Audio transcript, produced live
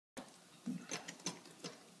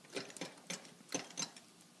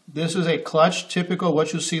This is a clutch typical of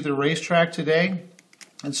what you see at the racetrack today.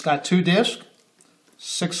 It's got 2 discs,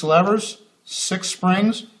 6 levers, 6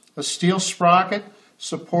 springs, a steel sprocket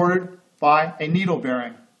supported by a needle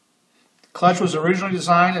bearing. The clutch was originally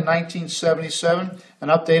designed in 1977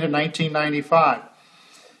 and updated in 1995.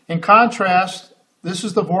 In contrast, this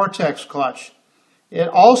is the Vortex clutch. It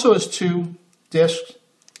also has 2 discs,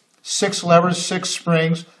 6 levers, 6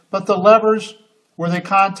 springs, but the levers where they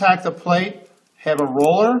contact the plate have a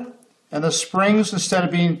roller, and the springs, instead of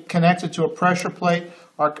being connected to a pressure plate,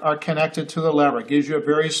 are connected to the lever. It gives you a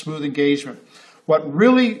very smooth engagement. What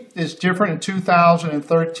really is different in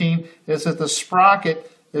 2013 is that the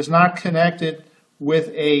sprocket is not connected with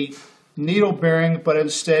a needle bearing, but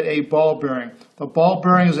instead a ball bearing. The ball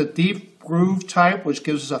bearing is a deep groove type, which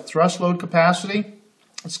gives us a thrust load capacity.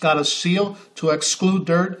 It's got a seal to exclude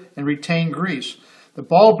dirt and retain grease. The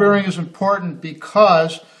ball bearing is important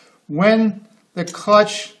because when the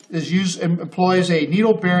clutch employs a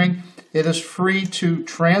needle bearing, it is free to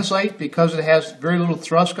translate because it has very little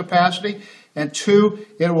thrust capacity. And 2,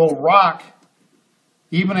 it will rock.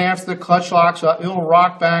 Even after the clutch locks up, it will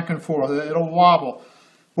rock back and forth. It will wobble.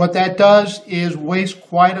 What that does is waste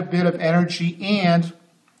quite a bit of energy, and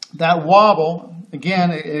that wobble,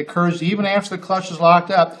 again, it occurs even after the clutch is locked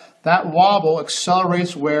up. That wobble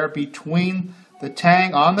accelerates wear between the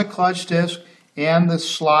tang on the clutch disc and the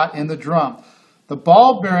slot in the drum. The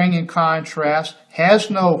ball bearing, in contrast, has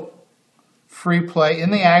no free play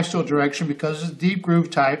in the axial direction because it's a deep groove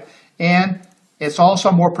type, and it's also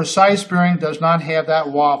a more precise bearing, does not have that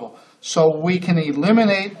wobble. So we can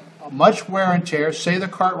eliminate much wear and tear, save the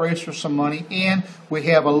kart racer some money, and we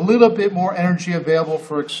have a little bit more energy available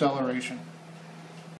for acceleration.